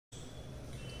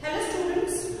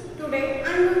Today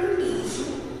I am going to teach you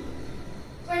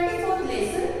 24th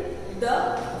lesson,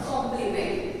 the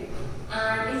complement,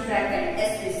 and in bracket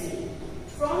SVC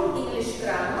from English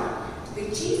grammar,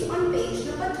 which is on page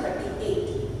number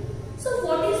 38. So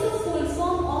what is the full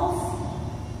form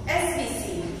of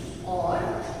SVC, or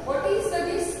what is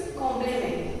this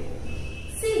complement?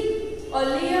 See,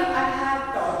 earlier I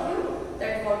have taught you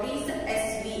that what is the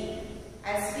SV.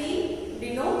 SV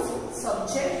denotes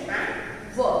subject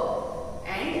and verb,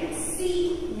 and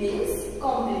C means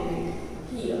complement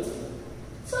here.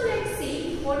 So let's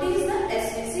see what is the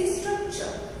SVC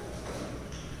structure.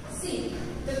 See,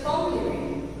 the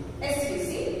complement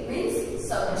SVC means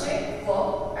subject,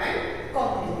 verb and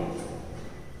complement.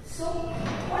 So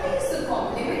what is the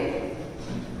complement?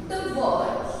 The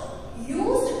word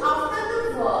used after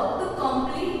the verb to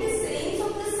complete the sentence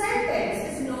of the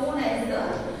sentence is known as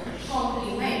the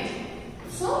complement.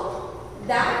 So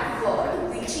that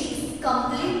word which is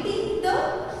completing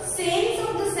the sentence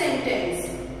of the sentence.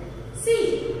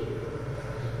 See,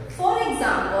 for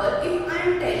example, if I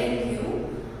am telling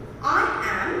you I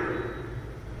am,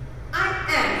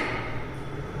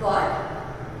 but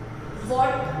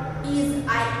what is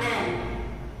I am?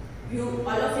 You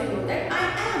all of you know that I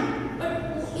am, but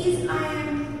who is I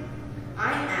am?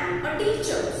 I am a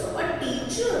teacher. So a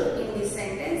teacher in this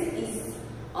sentence is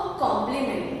a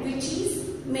complement which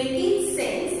is making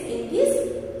sense in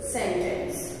this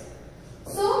sentence.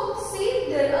 So see,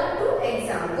 there are two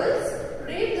examples.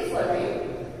 Read the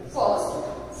following.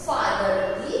 First,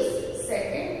 father is.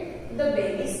 Second, the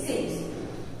baby sings.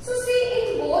 So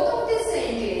see, in both of these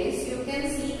sentences you can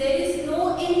see there is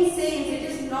no any sense. It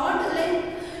is not like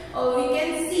we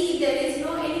can see there is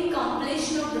no any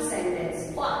completion of the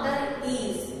sentence. Father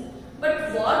is,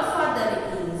 but what father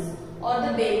is? Or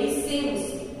the baby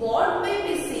sings, what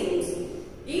baby sings?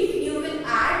 If you will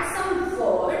add some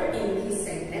word in this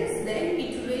sentence, then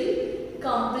it will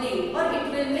complete or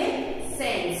it will make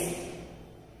sense.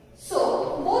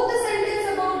 So both the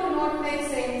sentences above do not make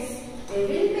sense. They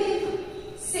will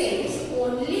make sense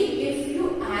only if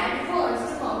you add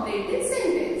words to complete this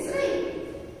sentence, right?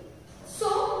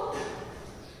 So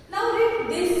now read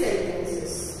these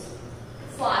sentences.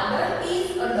 Father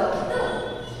is a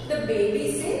doctor. The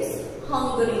baby seems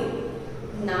hungry.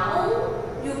 Now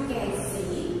you can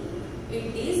see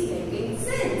it is making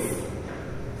sense.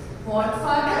 What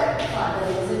father? Father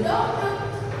is a doctor.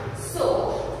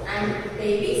 So, and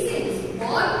baby seems.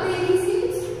 What baby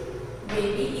seems?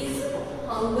 Baby is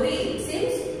hungry.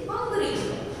 Seems hungry.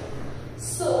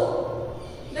 So,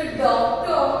 the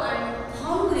doctor and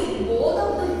hungry, both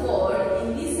of the word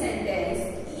in this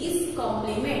sentence is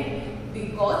complement,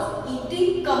 because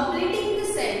completing the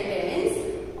sentence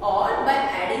or by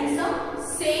adding some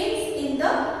sense in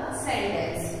the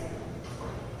sentence.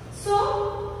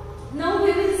 So now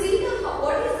we will see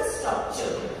what is the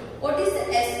structure, what is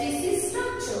the SVC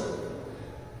structure,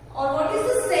 or what is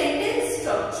the sentence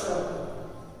structure.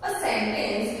 A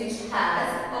sentence which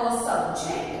has a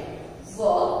subject,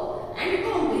 verb and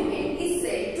complement is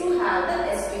said to have the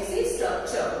SVC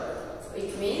structure. So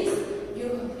it means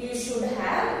you should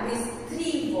have these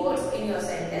three words in your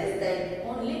sentence, then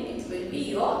only it will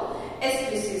be your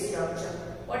SVC structure.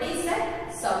 What is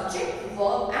that? Subject,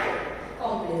 verb and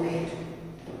complement.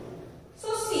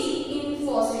 So see, in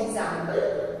first example,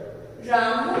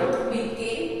 Ramu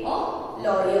became a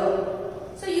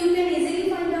lawyer. So you can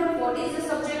easily find out what is the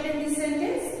subject in this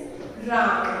sentence.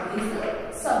 Ramu is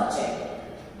the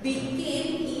subject.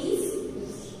 Became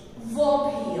is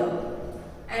verb here.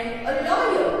 And a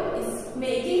lawyer is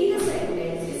making the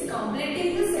sentence, is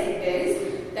completing the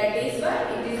sentence. That is why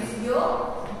it is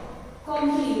your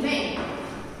complement.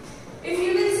 If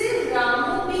you will say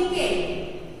Ramu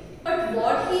became, but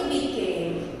what he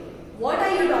became, what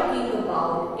are you talking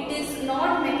about? It is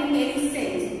not making any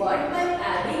sense. But by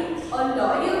adding a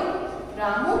lawyer,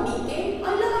 Ramu became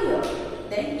a lawyer,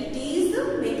 then it is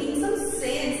making some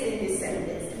sense in this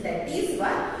sentence. That is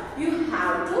why you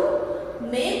have to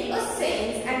make a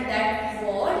sense, and that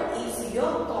word is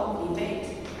your complement.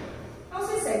 Now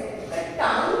she said, the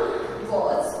town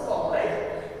was called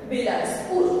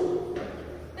Bilaspur.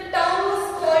 The town was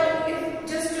called, if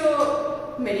just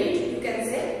a minute you can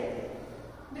say,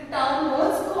 the town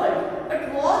was called,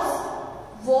 but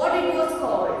what it was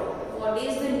called? What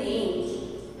is the name?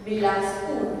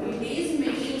 Bilaspur. It is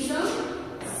making some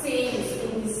sense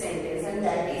in this sentence, and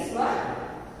that is why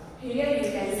here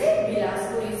you can say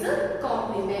Bilaspur is a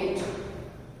complement.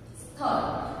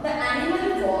 Third, the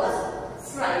animal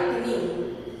was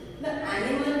frightening. The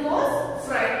animal was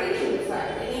frightening.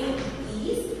 Frightening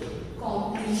is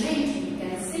complement, you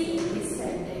can see in this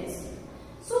sentence.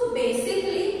 So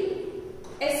basically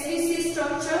SVC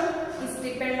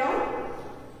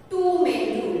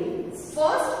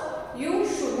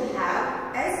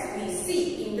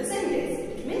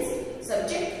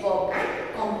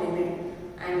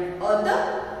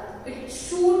It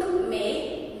should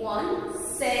make one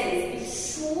sense. It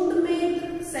should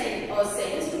make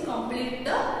sense to complete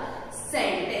the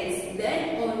sentence.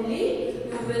 Then only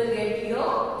you will get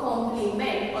your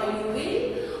complement, or you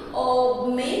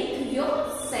will make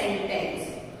your sentence.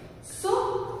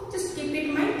 So just keep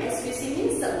in mind, SVC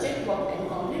means subject, verb and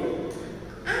complement.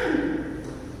 And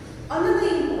another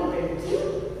important thing,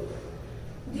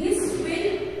 this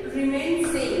will remain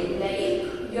same,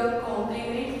 like your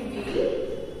complement will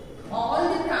all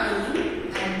the time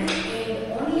at the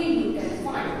end only you can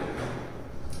find.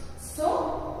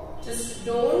 So just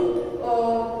don't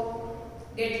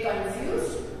get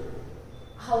confused.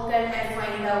 How can I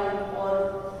find out, or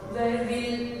where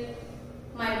will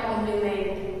my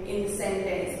complement in the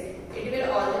sentence? It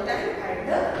will all the time at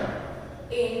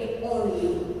the end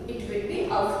only. It will be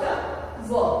after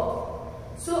verb.